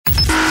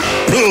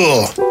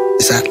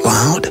Is that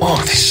loud? Oh,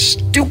 these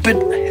stupid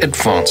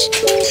headphones.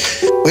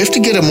 We have to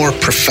get a more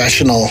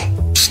professional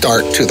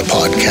start to the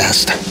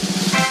podcast.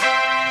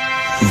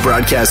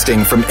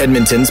 Broadcasting from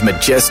Edmonton's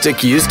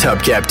majestic used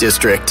hubcap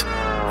district.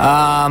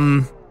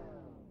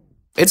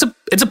 It's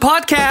a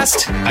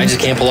podcast. I just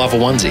can't pull off a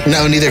onesie.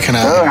 No, neither can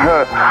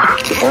I.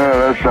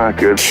 That's not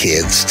good.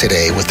 Kids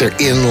today with their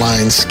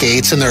inline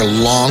skates and their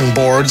long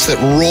boards that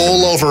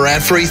roll over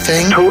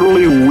everything.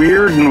 Totally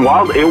weird and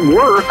wild. It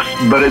works,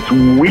 but it's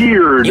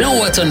weird. You know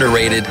what's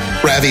underrated?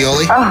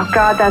 Ravioli? Oh,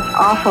 God, that's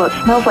awful.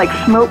 It smells like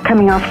smoke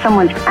coming off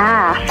someone's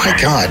ass. My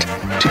God,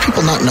 do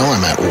people not know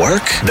I'm at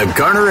work? The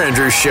Garner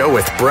Andrews Show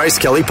with Bryce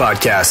Kelly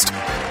Podcast.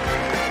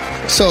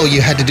 So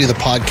you had to do the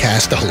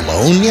podcast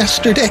alone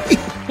yesterday?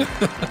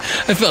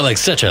 I felt like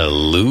such a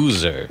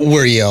loser.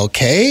 Were you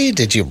okay?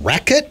 Did you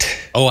wreck it?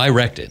 Oh, I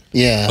wrecked it.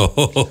 Yeah.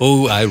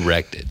 Oh, I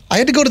wrecked it. I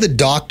had to go to the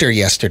doctor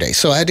yesterday,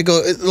 so I had to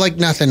go, like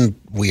nothing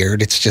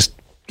weird. It's just,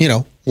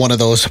 one of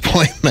those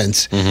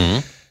appointments.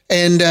 Mm-hmm.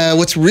 And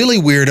what's really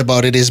weird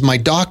about it is my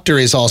doctor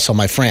is also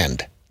my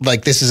friend.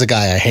 Like, this is a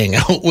guy I hang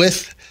out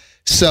with.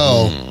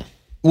 So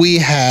we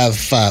have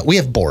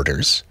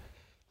borders.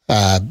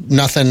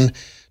 Nothing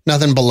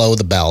below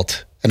the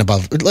belt and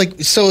above.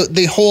 So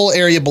the whole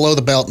area below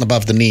the belt and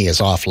above the knee is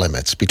off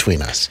limits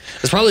between us.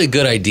 It's probably a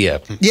good idea.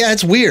 Yeah,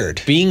 it's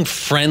weird. Being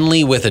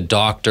friendly with a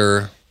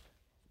doctor,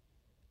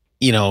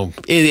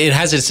 it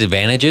has its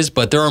advantages,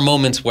 but there are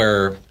moments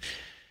where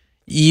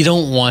you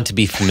don't want to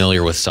be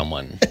familiar with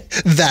someone.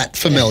 That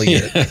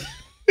familiar.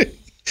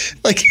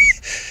 Like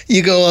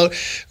you go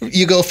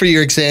for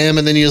your exam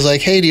and then you're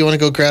like, hey, do you want to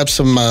go grab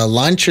some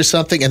lunch or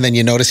something? And then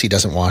you notice he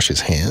doesn't wash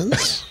his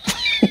hands.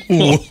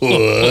 Oh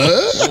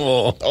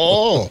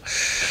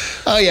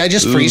yeah,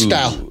 just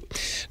freestyle.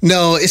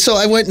 No, so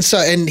I went and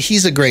saw, and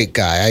he's a great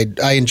guy.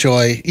 I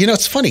enjoy,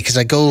 it's funny because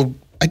I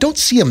don't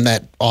see him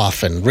that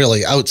often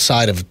really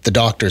outside of the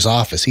doctor's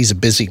office. He's a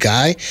busy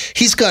guy.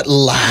 He's got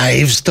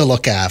lives to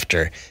look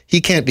after. He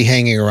can't be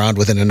hanging around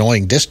with an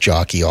annoying disc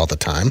jockey all the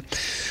time.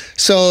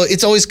 So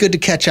it's always good to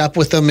catch up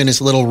with him in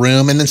his little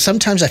room. And then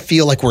sometimes I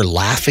feel like we're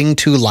laughing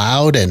too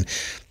loud and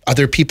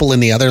other people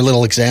in the other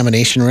little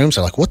examination rooms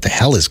are like, what the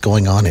hell is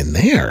going on in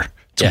there?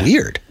 It's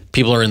weird.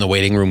 People are in the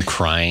waiting room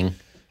crying.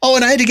 Oh,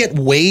 and I had to get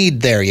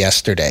weighed there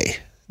yesterday.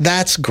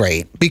 That's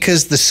great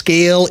because the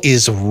scale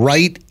is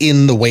right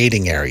in the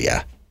waiting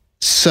area.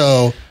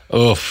 So,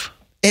 oof.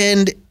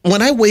 And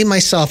when I weigh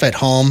myself at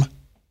home,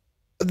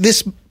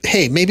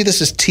 maybe this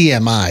is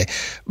TMI,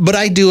 but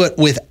I do it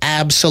with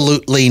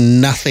absolutely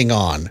nothing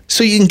on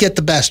so you can get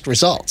the best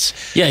results.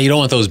 Yeah, you don't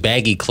want those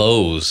baggy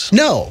clothes.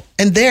 No.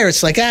 And there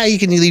it's like, you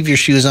can leave your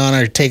shoes on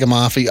or take them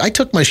off. I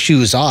took my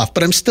shoes off,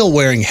 but I'm still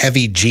wearing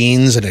heavy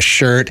jeans and a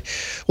shirt.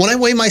 When I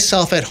weigh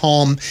myself at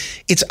home,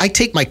 I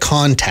take my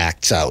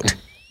contacts out.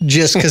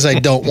 Just because I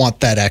don't want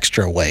that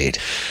extra weight.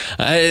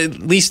 At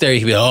least there you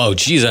can be, oh,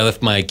 geez, I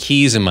left my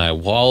keys in my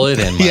wallet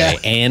and my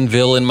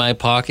anvil in my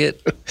pocket.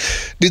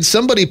 Did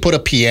somebody put a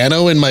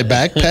piano in my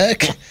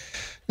backpack?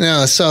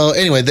 No, so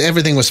anyway,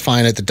 everything was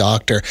fine at the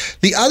doctor.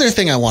 The other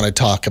thing I want to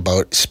talk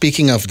about,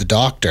 speaking of the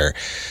doctor,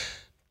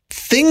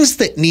 things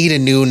that need a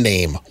new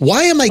name.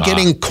 Why am I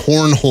getting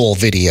cornhole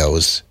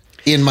videos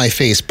in my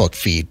Facebook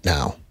feed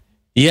now?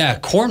 Yeah,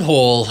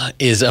 cornhole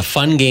is a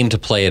fun game to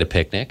play at a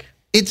picnic.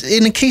 It's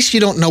in case you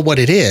don't know what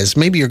it is,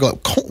 maybe you're going,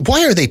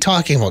 why are they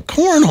talking about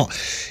cornhole?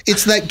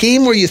 It's that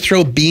game where you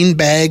throw bean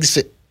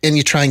bags and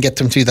you try and get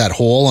them through that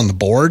hole on the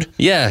board.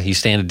 Yeah, you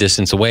stand a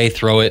distance away,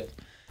 throw it.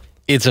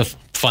 It's a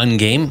fun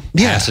game.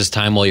 Yeah. Passes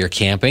time while you're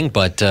camping,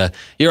 but I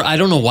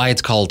don't know why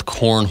it's called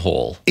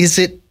cornhole. Is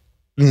it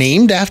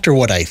named after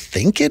what I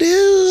think it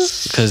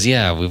is? Because,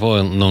 we've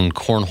all known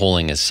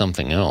cornholing as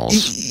something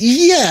else.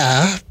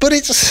 Yeah, but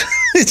it's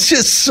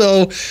just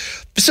so...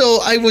 So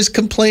I was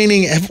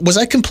complaining. Was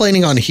I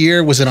complaining on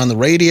here? Was it on the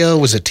radio?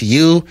 Was it to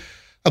you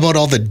about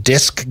all the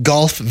disc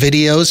golf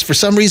videos? For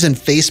some reason,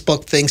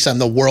 Facebook thinks I'm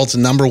the world's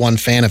 #1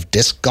 fan of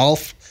disc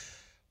golf.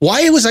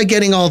 Why was I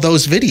getting all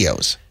those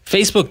videos?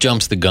 Facebook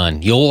jumps the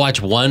gun. You'll watch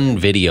one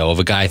video of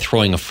a guy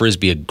throwing a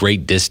Frisbee a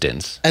great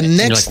distance. And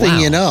next thing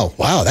you know,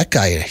 wow, that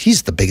guy,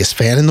 he's the biggest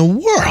fan in the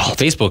world.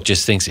 Facebook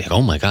just thinks,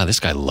 oh my God,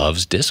 this guy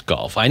loves disc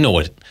golf. I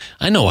know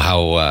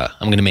how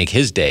I'm going to make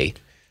his day.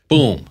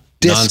 Boom.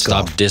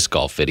 Nonstop disc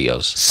golf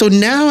videos. So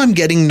now I'm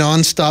getting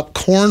nonstop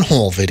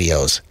cornhole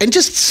videos. And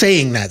just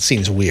saying that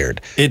seems weird.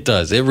 It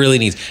does. It really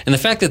needs. And the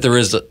fact that there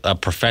is a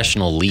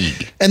professional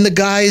league. And the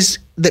guys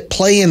that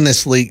play in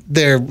this league,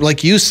 they're,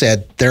 like you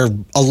said, they're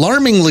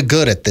alarmingly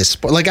good at this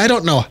sport. Like, I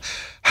don't know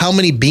how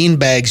many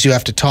beanbags you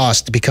have to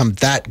toss to become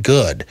that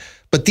good.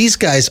 But these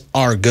guys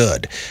are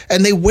good.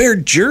 And they wear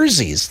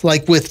jerseys,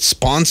 like with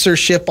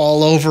sponsorship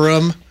all over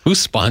them.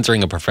 Who's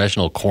sponsoring a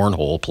professional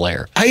cornhole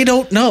player? I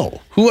don't know.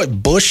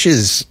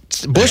 Bush's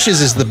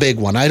is the big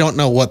one. I don't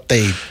know what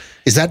they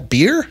Is that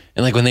beer?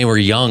 And like when they were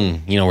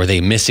young, were they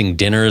missing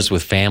dinners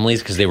with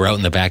families because they were out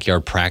in the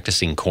backyard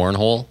practicing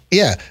cornhole?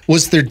 Yeah.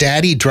 Was their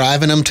daddy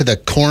driving them to the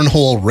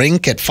cornhole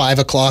rink at 5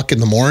 o'clock in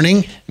the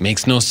morning?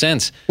 Makes no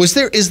sense.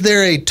 Is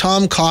there a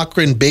Tom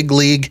Cochrane Big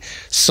League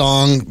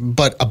song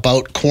but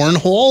about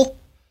cornhole?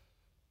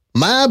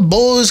 My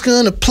boy's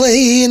gonna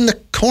play in the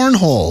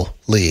cornhole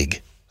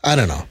league. I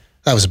don't know.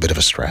 That was a bit of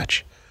a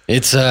stretch.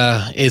 It's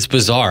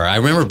bizarre. I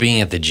remember being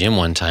at the gym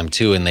one time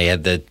too, and they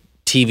had the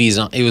TVs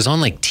on. It was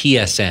on like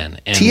TSN.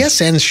 And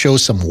TSN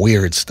shows some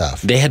weird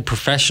stuff. They had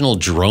professional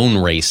drone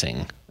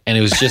racing, and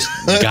it was just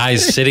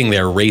guys sitting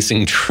there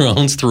racing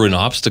drones through an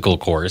obstacle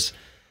course.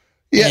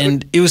 Yeah,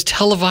 and it was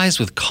televised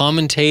with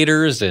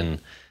commentators, and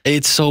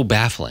it's so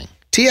baffling.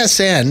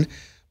 TSN.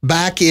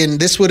 Back in,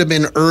 this would have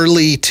been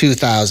early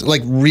 2000,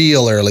 like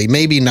real early,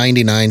 maybe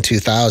 99,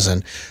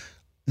 2000,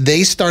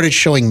 they started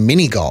showing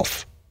mini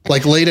golf.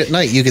 Like late at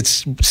night, you could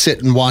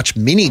sit and watch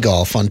mini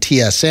golf on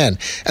TSN.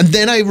 And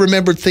then I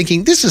remembered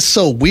thinking, this is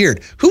so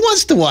weird. Who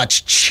wants to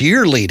watch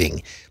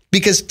cheerleading?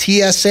 Because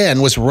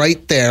TSN was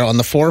right there on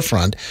the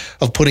forefront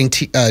of putting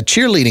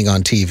cheerleading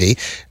on TV.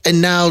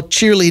 And now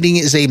cheerleading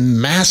is a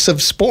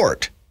massive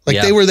sport.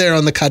 Like they were there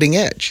on the cutting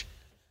edge.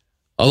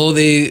 Although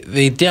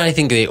they did, I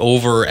think they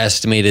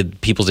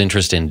overestimated people's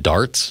interest in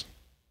darts.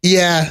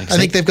 Yeah, I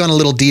think they've gone a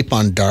little deep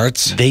on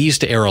darts. They used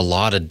to air a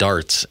lot of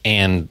darts,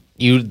 and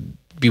it would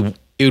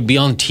be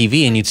on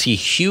TV, and you'd see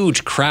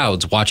huge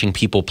crowds watching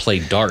people play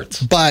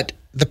darts. But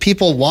the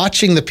people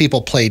watching the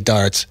people play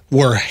darts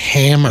were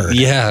hammered.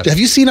 Yeah. Have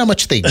you seen how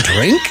much they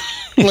drink?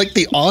 Like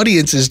the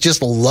audience is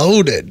just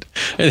loaded.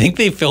 I think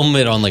they film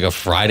it on like a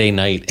Friday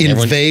night. In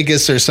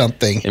Vegas or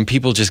something. And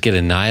people just get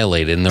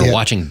annihilated, and they're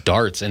watching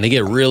darts, and they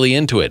get really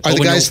into it. Are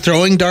the guys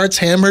throwing darts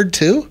hammered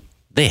too?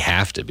 They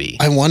have to be.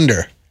 I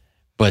wonder.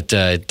 But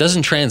it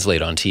doesn't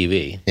translate on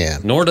TV. Yeah.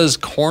 Nor does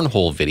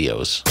cornhole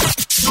videos.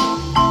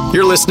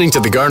 You're listening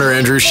to the Garner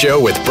Andrews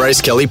Show with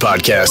Bryce Kelly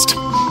Podcast.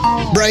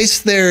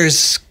 Bryce,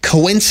 there's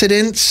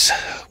coincidence,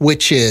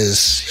 which is,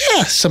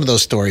 some of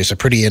those stories are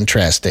pretty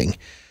interesting.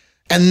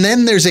 And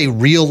then there's a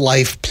real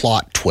life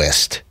plot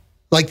twist.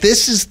 Like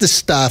this is the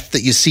stuff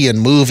that you see in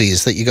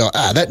movies that you go,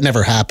 that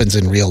never happens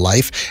in real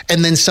life.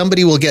 And then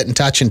somebody will get in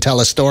touch and tell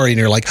a story and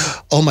you're like,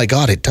 oh my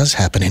God, it does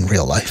happen in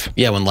real life.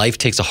 Yeah, when life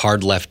takes a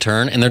hard left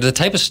turn. And they're the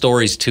type of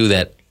stories too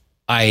that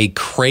I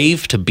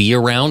crave to be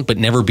around, but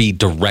never be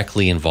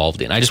directly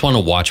involved in. I just want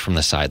to watch from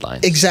the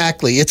sidelines.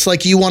 Exactly. It's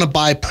like you want to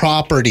buy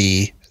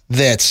property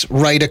that's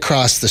right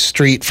across the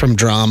street from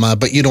drama,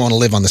 but you don't want to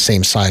live on the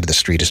same side of the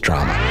street as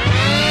drama.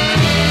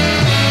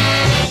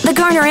 The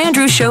Garner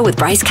Andrews Show with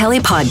Bryce Kelly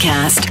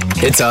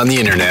Podcast. It's on the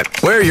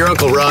internet, where your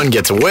Uncle Ron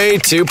gets way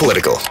too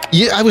political.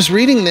 Yeah, I was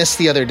reading this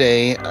the other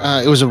day.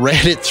 It was a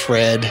Reddit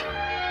thread,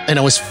 and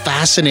I was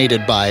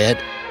fascinated by it.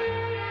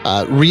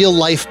 Real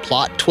life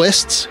plot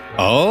twists.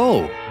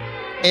 Oh.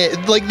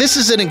 Like this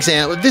is an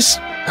example.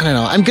 I don't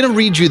know. I'm going to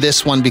read you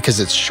this one because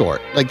it's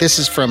short. Like this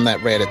is from that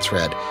Reddit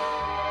thread.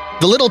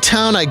 The little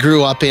town I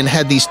grew up in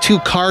had these two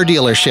car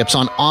dealerships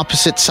on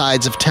opposite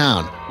sides of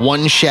town.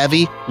 One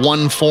Chevy,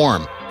 one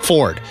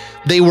Ford.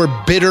 They were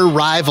bitter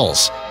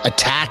rivals.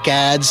 Attack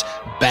ads,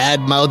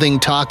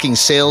 bad-mouthing talking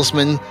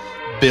salesmen,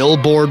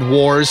 billboard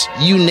wars,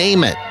 you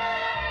name it.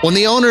 When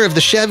the owner of the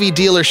Chevy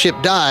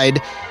dealership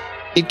died,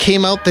 it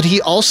came out that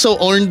he also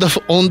owned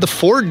the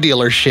Ford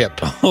dealership.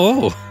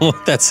 Oh,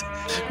 that's...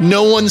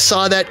 No one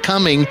saw that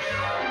coming,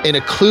 and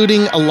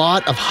including a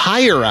lot of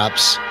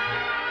higher-ups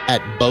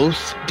at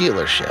both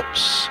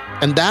dealerships.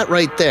 And that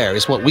right there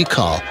is what we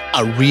call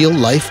a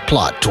real-life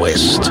plot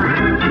twist.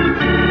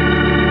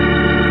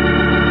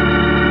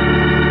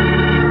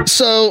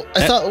 So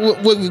I thought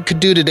what we could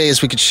do today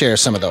is we could share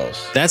some of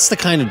those. That's the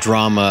kind of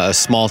drama a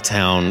small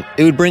town,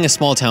 it would bring a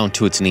small town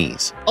to its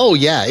knees. Oh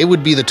yeah, it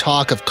would be the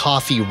talk of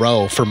Coffee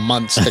Row for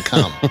months to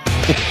come.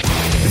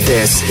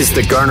 This is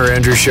the Garner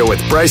Andrews Show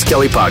with Bryce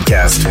Kelly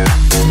Podcast.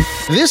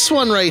 This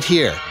one right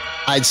here,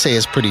 I'd say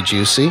is pretty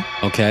juicy.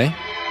 Okay.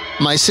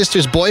 My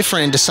sister's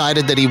boyfriend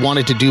decided that he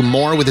wanted to do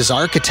more with his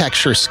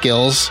architecture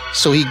skills,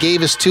 so he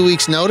gave us 2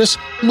 weeks' notice,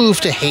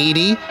 moved to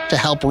Haiti to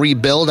help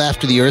rebuild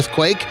after the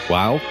earthquake.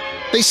 Wow.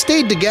 They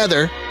stayed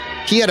together.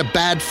 He had a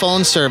bad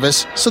phone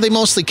service, so they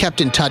mostly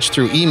kept in touch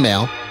through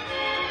email.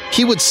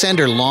 He would send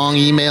her long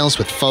emails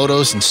with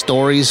photos and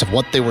stories of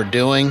what they were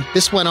doing.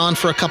 This went on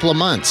for a couple of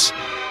months.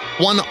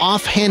 One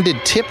offhanded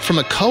tip from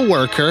a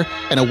coworker,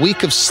 and a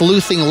week of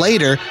sleuthing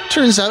later,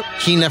 turns out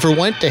he never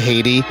went to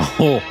Haiti.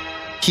 Oh.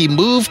 He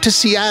moved to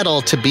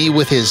Seattle to be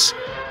with his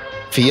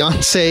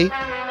fiancée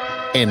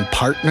and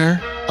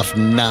partner of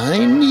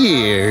 9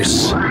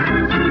 years.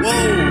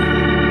 Whoa.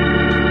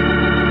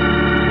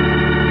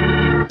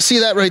 See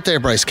that right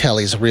there, Bryce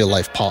Kelly's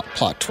real-life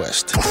plot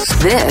twist.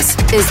 This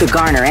is the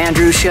Garner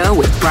Andrews Show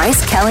with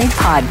Bryce Kelly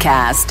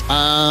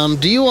Podcast.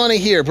 Do you want to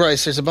hear,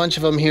 Bryce, there's a bunch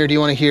of them here. Do you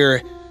want to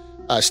hear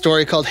a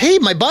story called, Hey,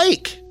 My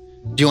Bike?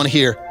 Do you want to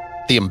hear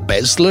The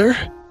Embezzler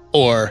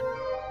or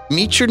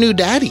Meet Your New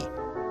Daddy?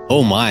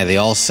 Oh my, they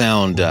all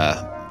sound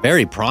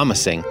very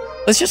promising.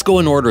 Let's just go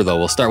in order, though.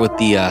 We'll start with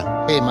the...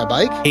 Hey, My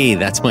Bike? Hey,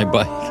 That's My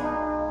Bike.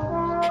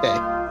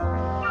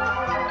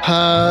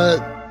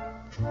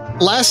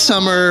 Last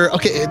summer,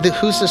 okay,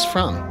 who's this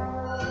from?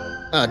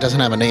 Oh, it doesn't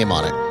have a name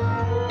on it.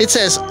 It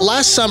says,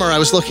 last summer I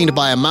was looking to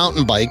buy a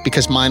mountain bike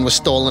because mine was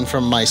stolen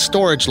from my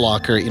storage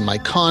locker in my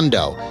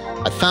condo.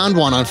 I found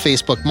one on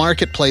Facebook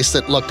Marketplace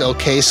that looked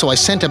okay, so I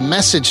sent a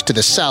message to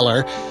the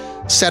seller,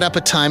 set up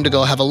a time to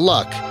go have a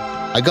look.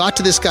 I got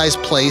to this guy's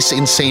place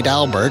in St.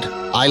 Albert.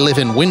 I live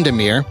in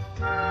Windermere,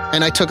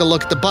 and I took a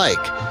look at the bike.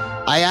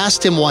 I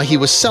asked him why he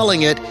was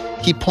selling it.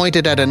 He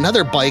pointed at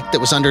another bike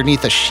that was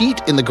underneath a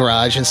sheet in the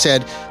garage and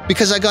said,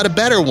 because I got a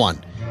better one.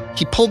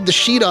 He pulled the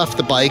sheet off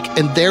the bike,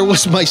 and there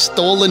was my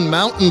stolen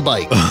mountain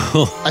bike,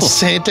 a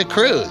Santa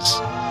Cruz.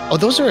 Oh,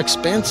 those are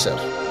expensive.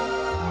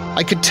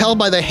 I could tell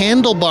by the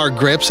handlebar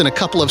grips and a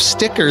couple of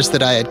stickers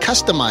that I had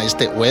customized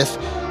it with.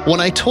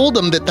 When I told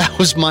him that that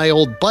was my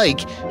old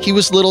bike, he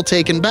was a little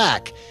taken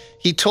back.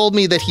 He told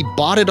me that he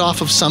bought it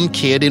off of some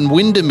kid in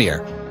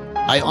Windermere.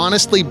 I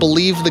honestly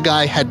believe the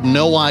guy had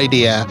no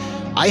idea.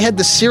 I had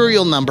the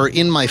serial number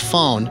in my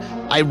phone.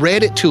 I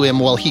read it to him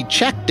while he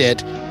checked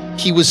it.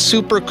 He was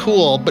super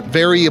cool, but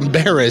very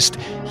embarrassed.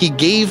 He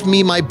gave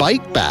me my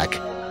bike back.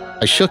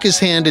 I shook his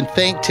hand and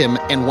thanked him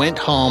and went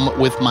home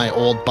with my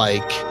old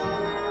bike.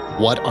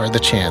 What are the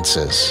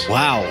chances?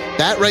 Wow.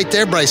 That right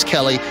there, Bryce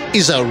Kelly,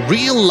 is a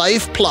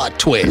real-life plot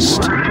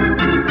twist.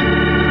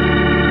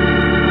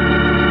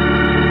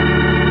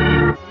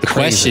 The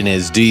question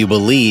is, do you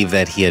believe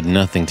that he had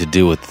nothing to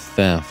do with the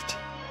theft?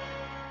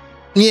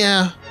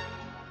 Yeah.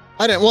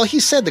 Well, he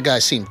said the guy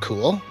seemed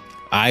cool.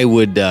 I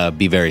would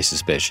be very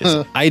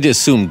suspicious. I'd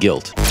assume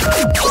guilt.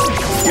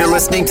 You're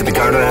listening to the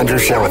Garner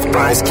Andrews Show with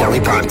Bryce Kelly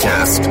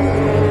Podcast.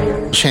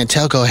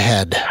 Chantel, go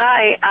ahead.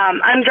 Hi,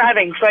 I'm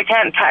driving, so I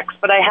can't text,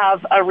 but I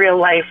have a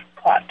real-life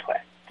plot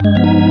twist.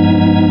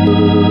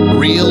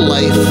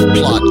 Real-life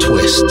plot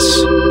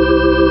twists.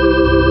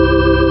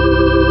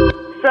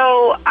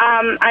 So,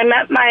 I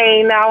met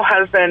my now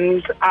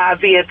husband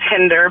via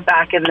Tinder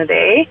back in the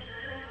day.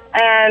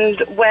 And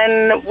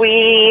when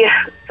we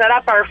set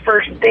up our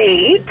first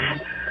date,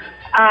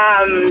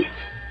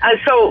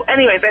 so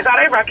anyways, I thought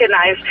I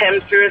recognized him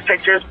through his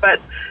pictures,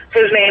 but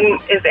his name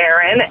is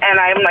Aaron, and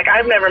I'm like,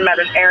 I've never met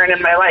an Aaron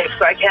in my life,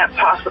 so I can't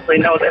possibly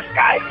know this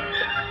guy.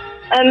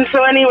 And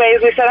so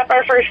anyways, we set up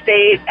our first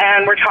date,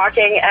 and we're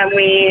talking, and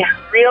we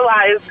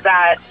realized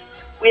that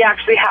we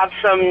actually have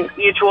some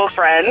mutual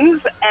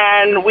friends,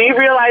 and we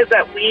realized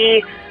that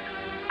we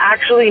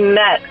actually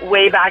met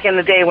way back in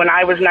the day when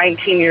I was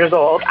 19 years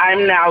old.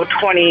 I'm now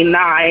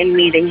 29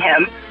 meeting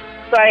him.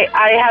 So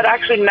I had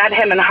actually met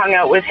him and hung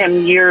out with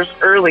him years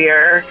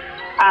earlier.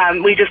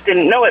 We just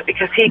didn't know it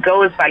because he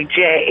goes by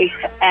Jay.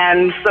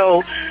 And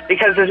so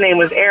because his name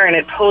was Aaron,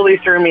 it totally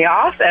threw me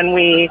off, and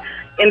we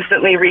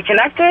instantly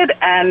reconnected,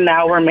 and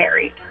now we're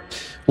married.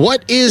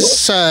 What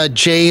is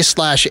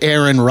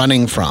Jay/Aaron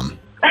running from?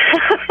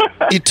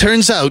 It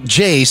turns out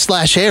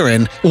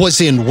Jay/Aaron was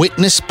in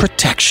witness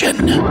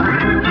protection.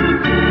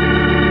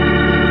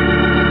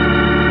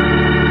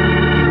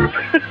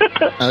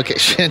 Okay,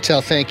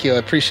 Chantel, thank you. I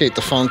appreciate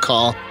the phone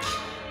call.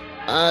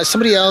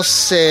 Somebody else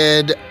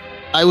said,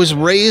 I was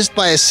raised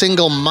by a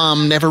single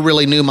mom, never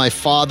really knew my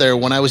father.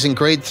 When I was in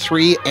grade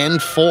 3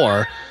 and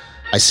 4,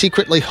 I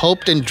secretly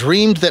hoped and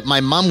dreamed that my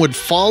mom would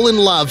fall in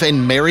love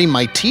and marry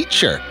my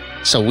teacher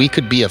so we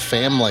could be a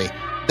family.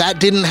 That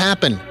didn't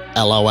happen,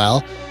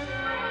 LOL.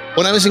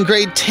 When I was in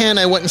grade 10,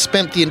 I went and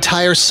spent the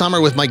entire summer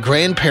with my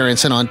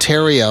grandparents in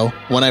Ontario.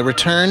 When I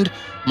returned,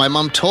 my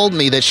mom told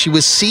me that she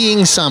was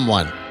seeing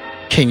someone.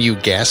 Can you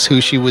guess who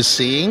she was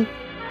seeing?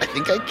 I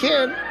think I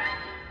can.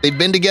 They've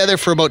been together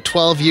for about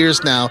 12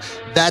 years now.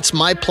 That's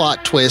my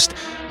plot twist.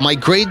 My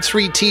grade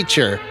 3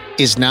 teacher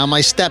is now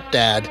my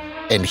stepdad,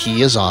 and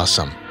he is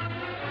awesome.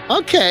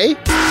 Okay.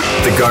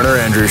 The Garner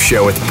Andrews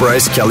Show with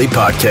Bryce Kelly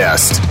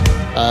Podcast.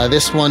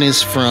 This one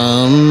is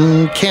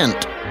from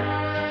Kent.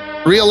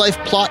 Real life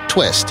plot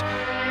twist.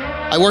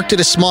 I worked at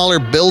a smaller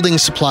building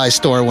supply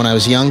store when I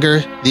was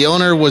younger. The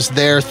owner was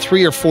there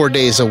 3 or 4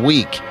 days a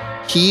week.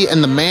 He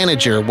and the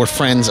manager were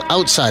friends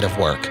outside of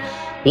work.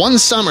 One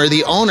summer,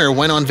 the owner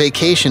went on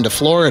vacation to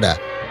Florida.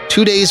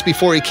 2 days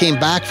before he came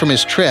back from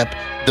his trip,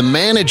 the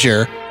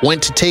manager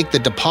went to take the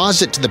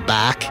deposit to the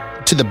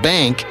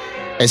bank,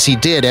 as he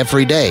did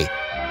every day.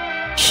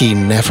 He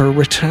never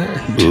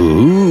returned.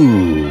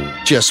 Ooh.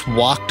 Just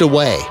walked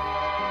away.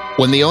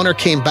 When the owner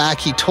came back,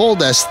 he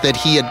told us that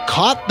he had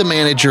caught the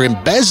manager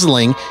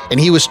embezzling, and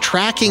he was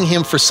tracking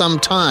him for some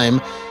time,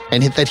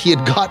 and that he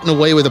had gotten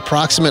away with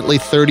approximately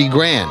 30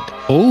 grand.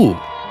 Ooh.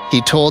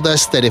 He told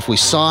us that if we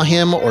saw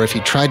him or if he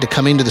tried to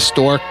come into the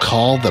store,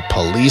 call the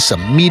police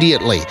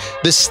immediately.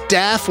 The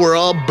staff were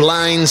all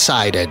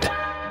blindsided.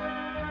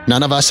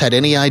 None of us had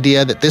any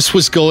idea that this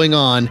was going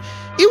on.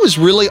 It was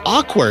really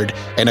awkward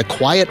and a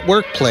quiet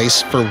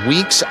workplace for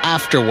weeks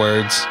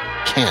afterwards.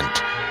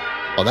 Kent.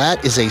 Well,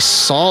 that is a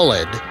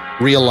solid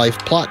real-life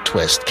plot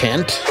twist,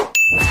 Kent.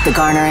 The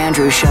Garner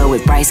Andrews Show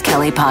with Bryce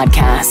Kelly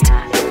Podcast.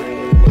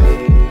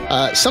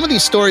 Some of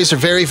these stories are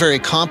very, very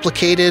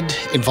complicated,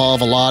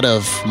 involve a lot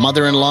of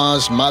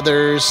mother-in-laws,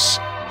 mothers,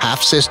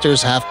 half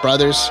sisters, half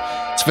brothers.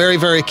 It's very,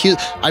 very cute.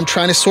 I'm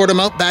trying to sort them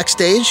out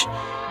backstage.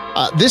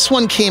 This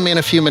one came in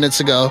a few minutes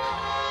ago.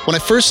 When I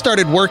first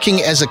started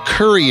working as a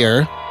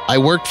courier, I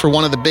worked for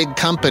one of the big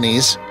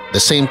companies, the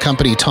same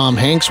company Tom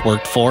Hanks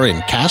worked for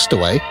in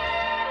Castaway.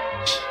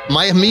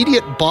 My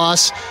immediate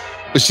boss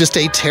was just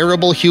a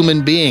terrible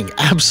human being,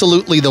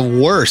 absolutely the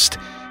worst.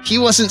 He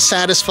wasn't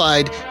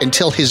satisfied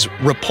until his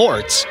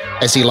reports,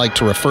 as he liked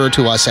to refer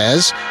to us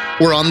as,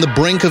 were on the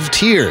brink of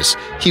tears.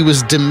 He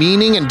was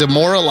demeaning and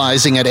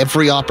demoralizing at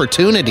every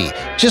opportunity.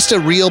 Just a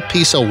real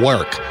piece of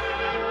work.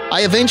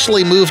 I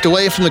eventually moved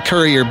away from the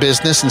courier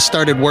business and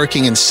started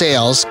working in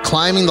sales,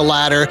 climbing the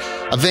ladder,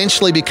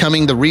 eventually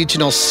becoming the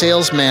regional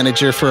sales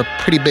manager for a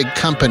pretty big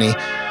company.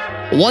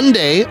 One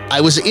day, I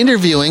was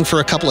interviewing for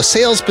a couple of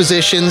sales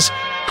positions.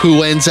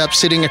 Who ends up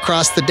sitting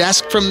across the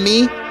desk from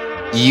me?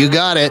 You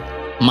got it,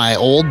 my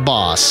old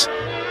boss.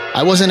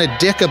 I wasn't a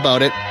dick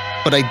about it,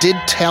 but I did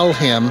tell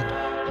him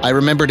I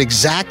remembered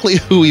exactly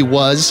who he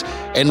was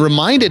and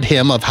reminded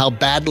him of how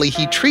badly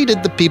he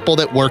treated the people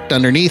that worked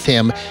underneath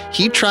him.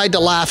 He tried to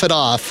laugh it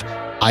off.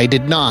 I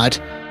did not,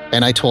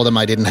 and I told him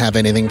I didn't have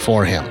anything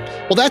for him.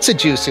 Well, that's a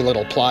juicy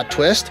little plot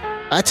twist.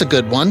 That's a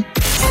good one.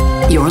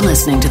 You're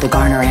listening to the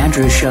Garner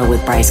Andrews Show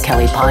with Bryce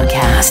Kelly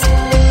Podcast.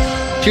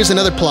 Here's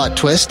another plot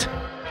twist.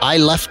 I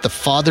left the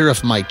father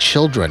of my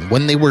children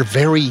when they were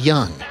very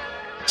young.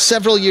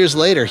 Several years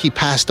later, he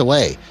passed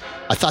away.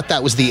 I thought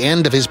that was the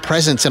end of his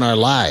presence in our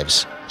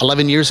lives.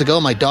 11 years ago,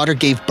 my daughter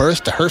gave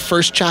birth to her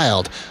first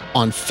child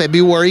on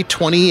February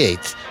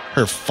 28th,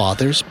 her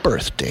father's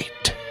birth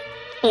date.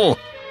 Oh,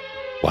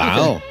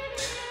 wow.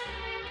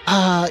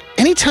 Okay.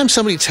 Anytime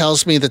somebody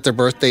tells me that their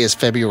birthday is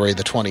February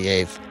the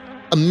 28th,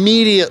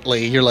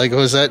 immediately you're like,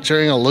 was that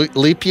during a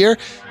leap year?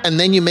 And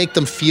then you make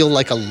them feel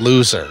like a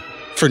loser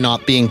for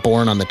not being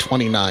born on the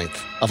 29th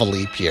of a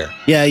leap year.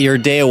 Yeah, you're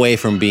a day away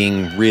from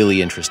being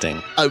really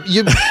interesting.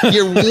 You're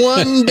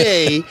one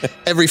day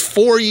every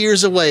 4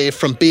 years away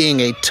from being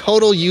a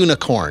total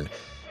unicorn.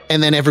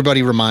 And then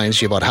everybody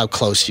reminds you about how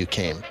close you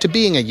came to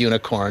being a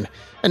unicorn.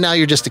 And now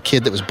you're just a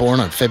kid that was born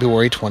on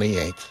February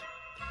 28th.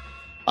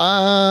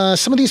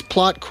 Some of these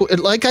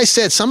like I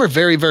said, some are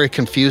very, very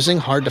confusing,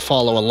 hard to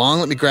follow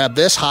along. Let me grab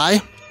this.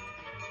 Hi.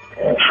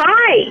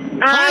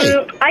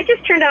 Hi. I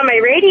just turned on my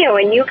radio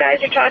and you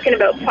guys are talking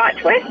about plot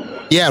twists.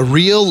 Yeah,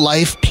 real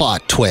life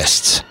plot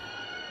twists.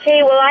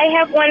 Okay, well, I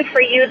have one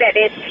for you that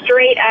is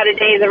straight out of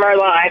Days of Our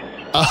Lives.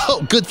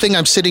 Oh, good thing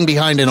I'm sitting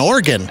behind an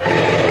organ.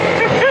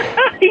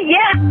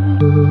 Yeah.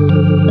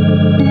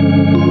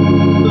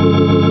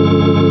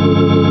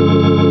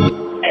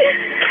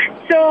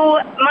 So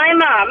my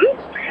mom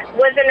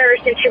was a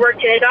nurse and she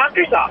worked in a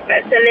doctor's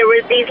office, and there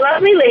was these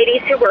lovely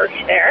ladies who worked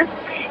there,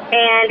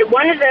 and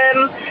one of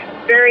them,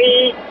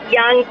 very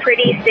young,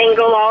 pretty,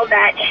 single, all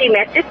that, she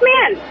met this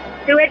man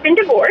who had been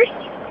divorced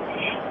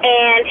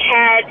and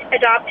had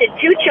adopted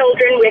 2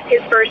 children with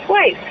his first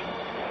wife.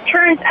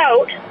 Turns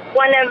out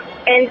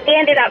and they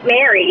ended up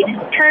married.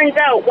 Turns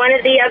out one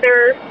of the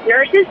other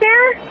nurses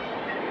there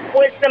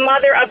was the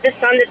mother of the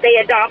son that they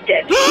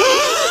adopted.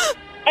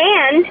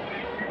 And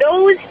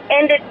those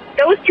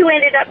 2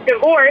 ended up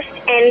divorced,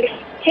 and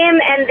him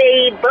and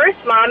the birth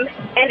mom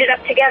ended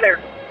up together.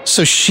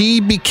 So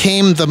she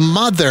became the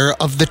mother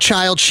of the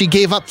child she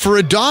gave up for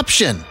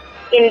adoption.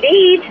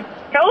 Indeed.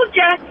 Told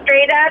ya,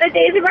 straight out of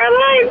Days of Our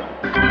Lives.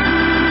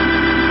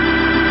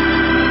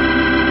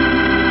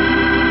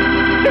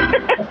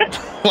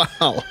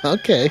 Wow,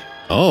 okay.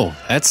 Oh,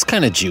 that's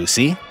kind of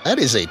juicy. That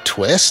is a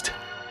twist.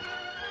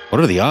 What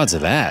are the odds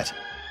of that?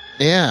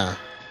 Yeah.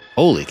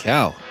 Holy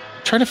cow.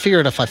 I'm trying to figure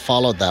out if I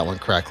followed that one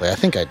correctly. I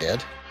think I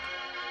did.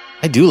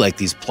 I do like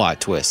these plot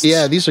twists.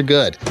 Yeah, these are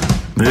good.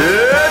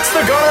 It's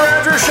the Garner and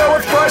Andrews Show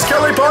with Bryce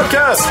Kelly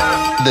Podcast.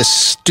 The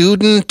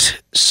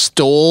student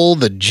stole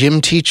the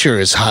gym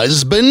teacher's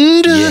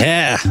husband?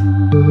 Yeah.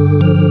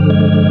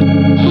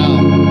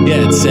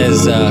 Yeah, it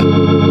says,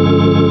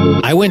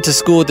 I went to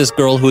school with this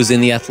girl who was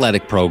in the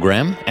athletic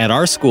program. At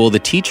our school, the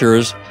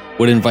teachers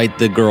would invite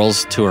the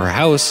girls to her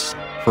house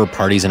for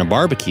parties and a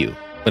barbecue.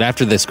 But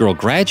after this girl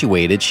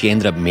graduated, she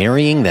ended up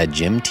marrying that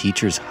gym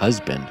teacher's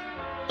husband.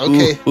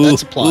 Okay,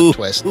 that's a plot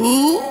twist.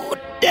 Ooh,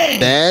 dang.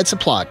 That's a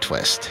plot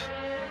twist.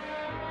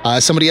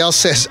 Somebody else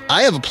says,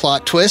 I have a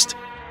plot twist.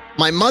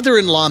 My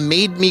mother-in-law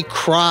made me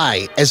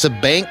cry as a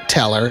bank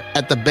teller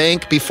at the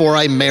bank before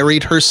I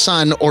married her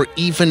son or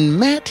even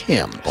met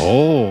him.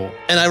 Oh.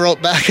 And I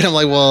wrote back and I'm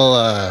like, well,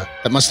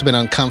 that must have been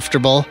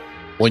uncomfortable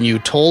when you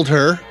told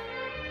her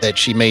that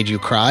she made you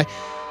cry.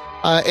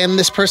 And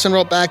this person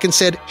wrote back and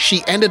said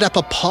she ended up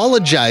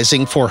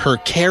apologizing for her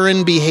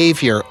Karen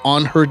behavior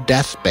on her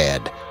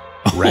deathbed.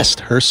 Rest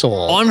her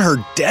soul. On her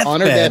deathbed?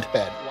 On her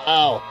deathbed.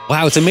 Wow.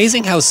 Wow, it's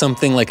amazing how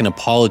something like an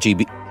apology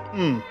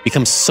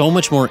becomes so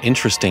much more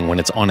interesting when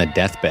it's on a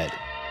deathbed.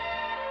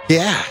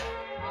 Yeah.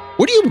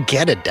 Where do you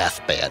get a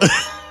deathbed?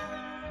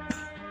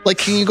 Like,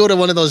 can you go to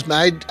one of those...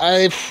 what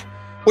are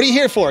you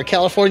here for? A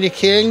California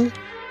King?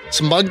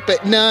 Some mug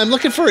bed? No, I'm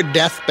looking for a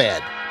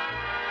deathbed.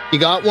 You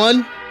got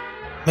one?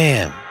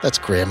 Man, That's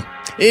grim.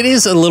 it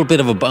is a little bit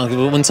of a bunk.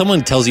 When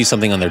someone tells you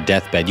something on their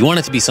deathbed, you want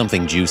it to be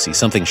something juicy,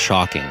 something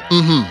shocking.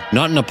 Mm-hmm.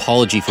 Not an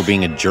apology for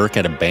being a jerk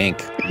at a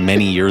bank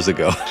many years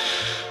ago.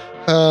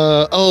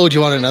 Do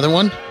you want another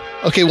one?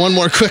 Okay, one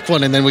more quick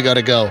one, and then we got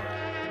to go.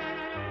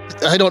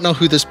 I don't know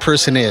who this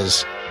person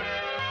is.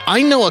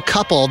 I know a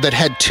couple that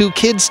had 2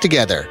 kids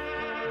together.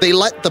 They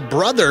let the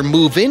brother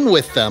move in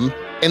with them,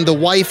 and the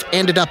wife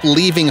ended up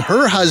leaving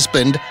her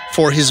husband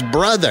for his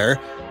brother,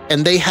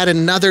 and they had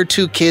another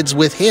 2 kids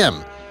with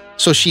him.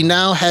 So she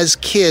now has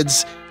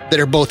kids that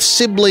are both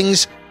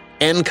siblings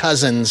and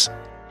cousins.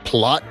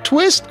 Plot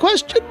twist,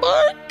 question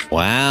mark?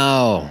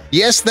 Wow.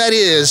 Yes, that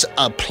is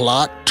a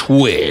plot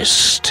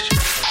twist.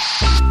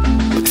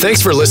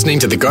 Thanks for listening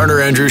to the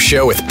Garner Andrews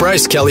Show with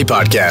Bryce Kelly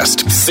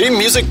Podcast. Theme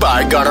music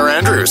by Garner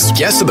Andrews.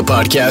 Guests of the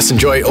podcast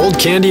enjoy old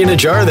candy in a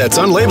jar that's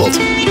unlabeled.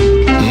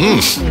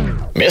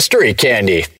 Mystery candy.